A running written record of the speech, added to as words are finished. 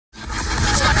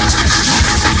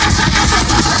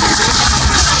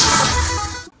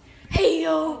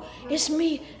it's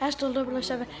me,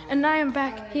 Astor007, and I am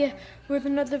back here with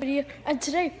another video. And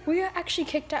today we are actually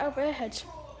kicked out of airheads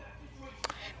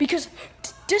because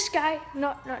this guy,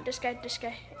 not this guy,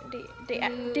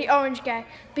 the orange guy,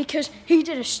 because he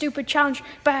did a stupid challenge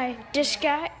by this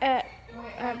guy,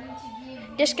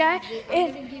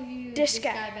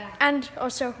 and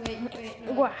also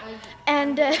wow,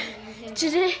 and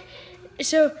today.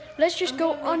 So let's just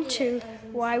go on to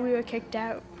why we were kicked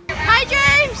out. Hi,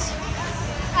 James!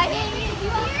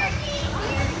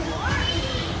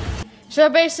 So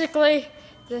basically,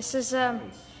 this is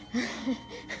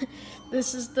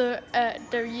this is the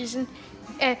reason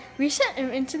we sent him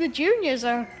into the junior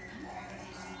zone,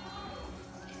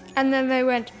 and then they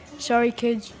went, "Sorry,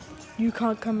 kids, you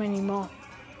can't come anymore."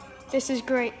 This is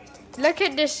great. Look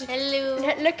at this. Hello.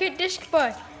 Look at this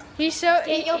boy. He's so.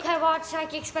 Okay, watch. I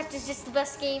expect it's just the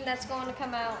best game that's going to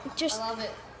come out. I love it.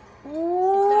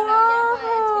 Whoa!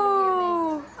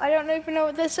 I don't even know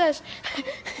what this says.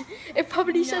 It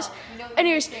probably says.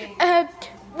 Anyways,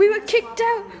 we were kicked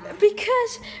out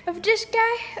because of this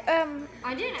guy.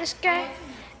 This guy,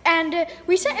 and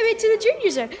we sent him into the junior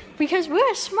zone because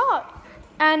we're smart.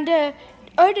 And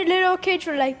all the little kids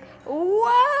were like,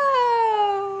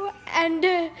 "Whoa!" And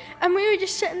we were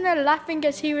just sitting there laughing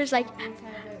because he was like,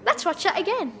 "Let's watch that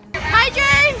again." Hi,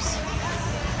 James!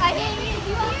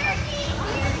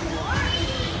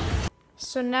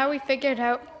 So now we figured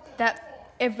out that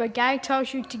if a guy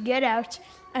tells you to get out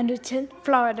and it's in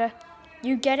Florida,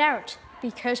 you get out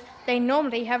because they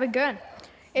normally have a gun.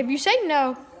 If you say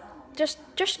no, just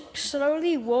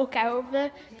slowly walk out of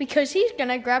there because he's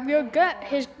gonna grab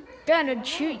his gun and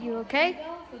shoot you. Okay?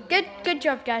 Good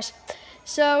job, guys.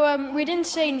 So we didn't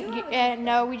say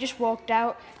no, we just walked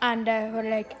out and we're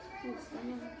like,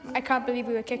 I can't believe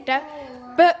we were kicked out.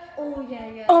 But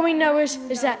all we know is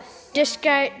that this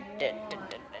guy,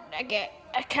 I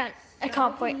can't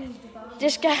wait.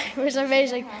 This guy was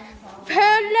amazing.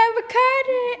 Hello,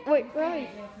 Cotton. Wait, where are we?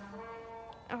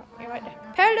 Oh, you're right there.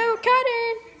 Hello,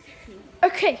 Cotton.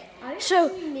 Okay,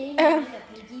 so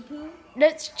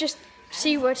let's just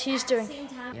see what he's doing.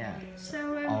 Yeah. So,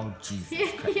 oh,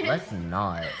 Jesus Christ. Let's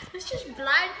not. Let's just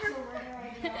blind him.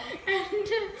 And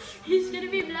he's gonna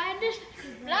be blinded.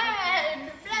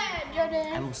 Blind,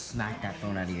 Jordan. I will smack that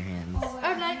phone out of your hands.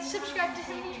 Oh, like, subscribe to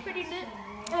him, he's pretty lit.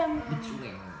 And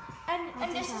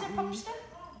this is a pop star.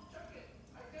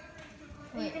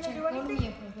 Wait, check. Go to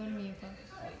me.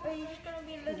 Are you just gonna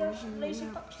be a little lazy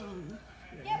pop star?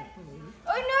 Yep.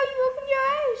 Oh no, you opened your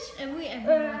eyes. Every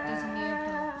walk there's a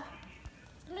miracle.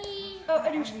 Oh,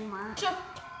 anyways, so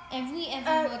Every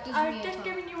walk there's a I've miracle. just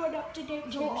given you an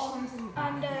up-to-date tour,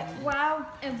 and wow,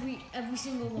 Every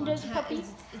single one. there's a puppy.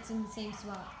 It's in the same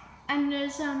spot. And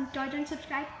there's Jordan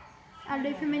subscribe. I'll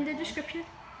leave him in the description.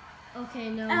 Okay,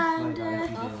 no. And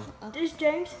there's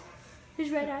James, his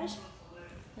red eyes.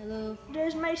 Hello.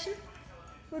 There's Mason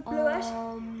with blue eyes,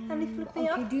 and he flipped me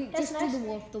off. That's Just nice. do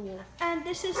the wolf. And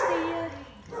this is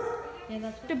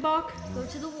the bark. Go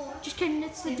to the wolf. Just kidding,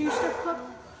 it's the Do Stuff Club.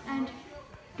 And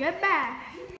goodbye.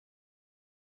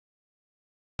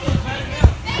 So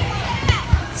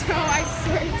I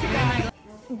swear to God.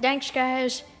 Thanks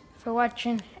guys for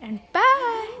watching and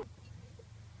bye.